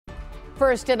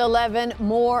First at 11,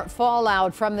 more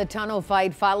fallout from the tunnel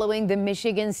fight following the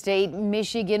Michigan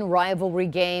State-Michigan rivalry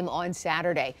game on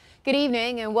Saturday. Good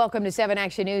evening and welcome to 7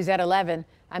 Action News at 11.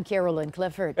 I'm Carolyn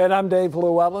Clifford. And I'm Dave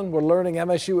Llewellyn. We're learning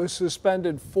MSU has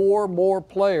suspended 4 more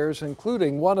players,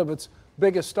 including one of its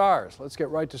biggest stars. Let's get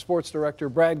right to Sports Director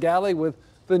Brad Galley with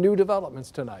the new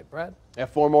developments tonight. Brad?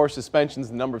 4 more suspensions.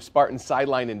 The number of Spartans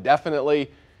sidelined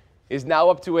indefinitely is now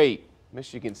up to 8.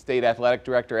 Michigan State Athletic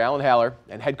Director Alan Haller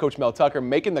and head coach Mel Tucker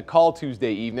making the call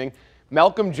Tuesday evening.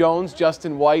 Malcolm Jones,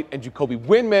 Justin White, and Jacoby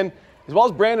Windman, as well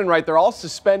as Brandon Wright, they're all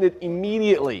suspended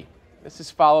immediately. This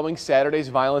is following Saturday's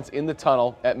violence in the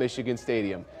tunnel at Michigan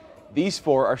Stadium. These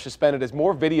 4 are suspended as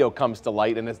more video comes to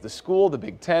light and as the school, the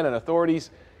Big Ten, and authorities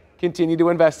continue to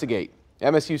investigate.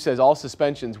 MSU says all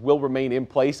suspensions will remain in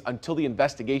place until the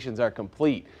investigations are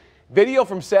complete. Video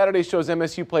from Saturday shows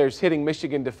MSU players hitting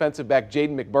Michigan defensive back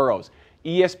Jaden McBurrows.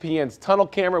 ESPN's tunnel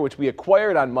camera, which we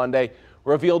acquired on Monday,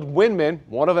 revealed Windman,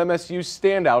 one of MSU's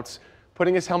standouts,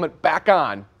 putting his helmet back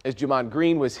on as Jamon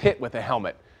Green was hit with a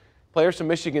helmet. Players from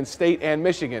Michigan State and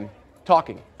Michigan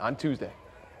talking on Tuesday.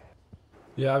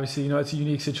 Yeah, obviously, it's a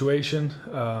unique situation.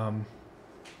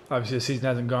 Obviously, the season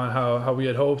hasn't gone how we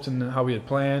had hoped and how we had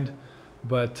planned,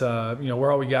 but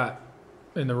we're all we got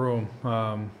in the room.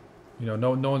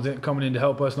 No one's coming in to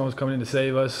help us. No one's coming in to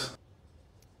save us.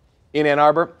 In Ann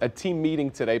Arbor, a team meeting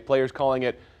today. Players calling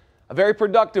it a very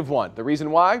productive one. The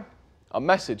reason why? A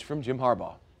message from Jim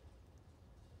Harbaugh.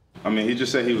 He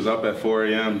just said he was up at 4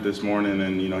 a.m. this morning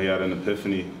and, he had an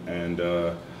epiphany. And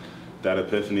that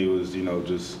epiphany was,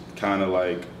 just kind of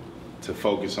like to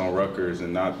focus on Rutgers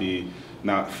and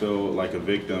not feel like a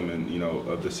victim and,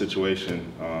 of the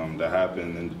situation that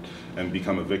happened and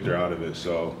become a victor out of it.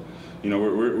 So,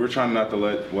 we're trying not to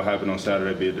let what happened on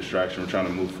Saturday be a distraction. We're trying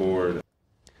to move forward.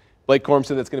 Blake Corum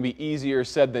said that's going to be easier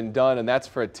said than done, and that's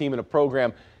for a team and a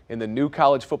program in the new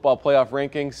college football playoff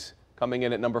rankings, coming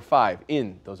in at number 5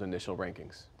 in those initial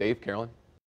rankings. Dave, Carolyn?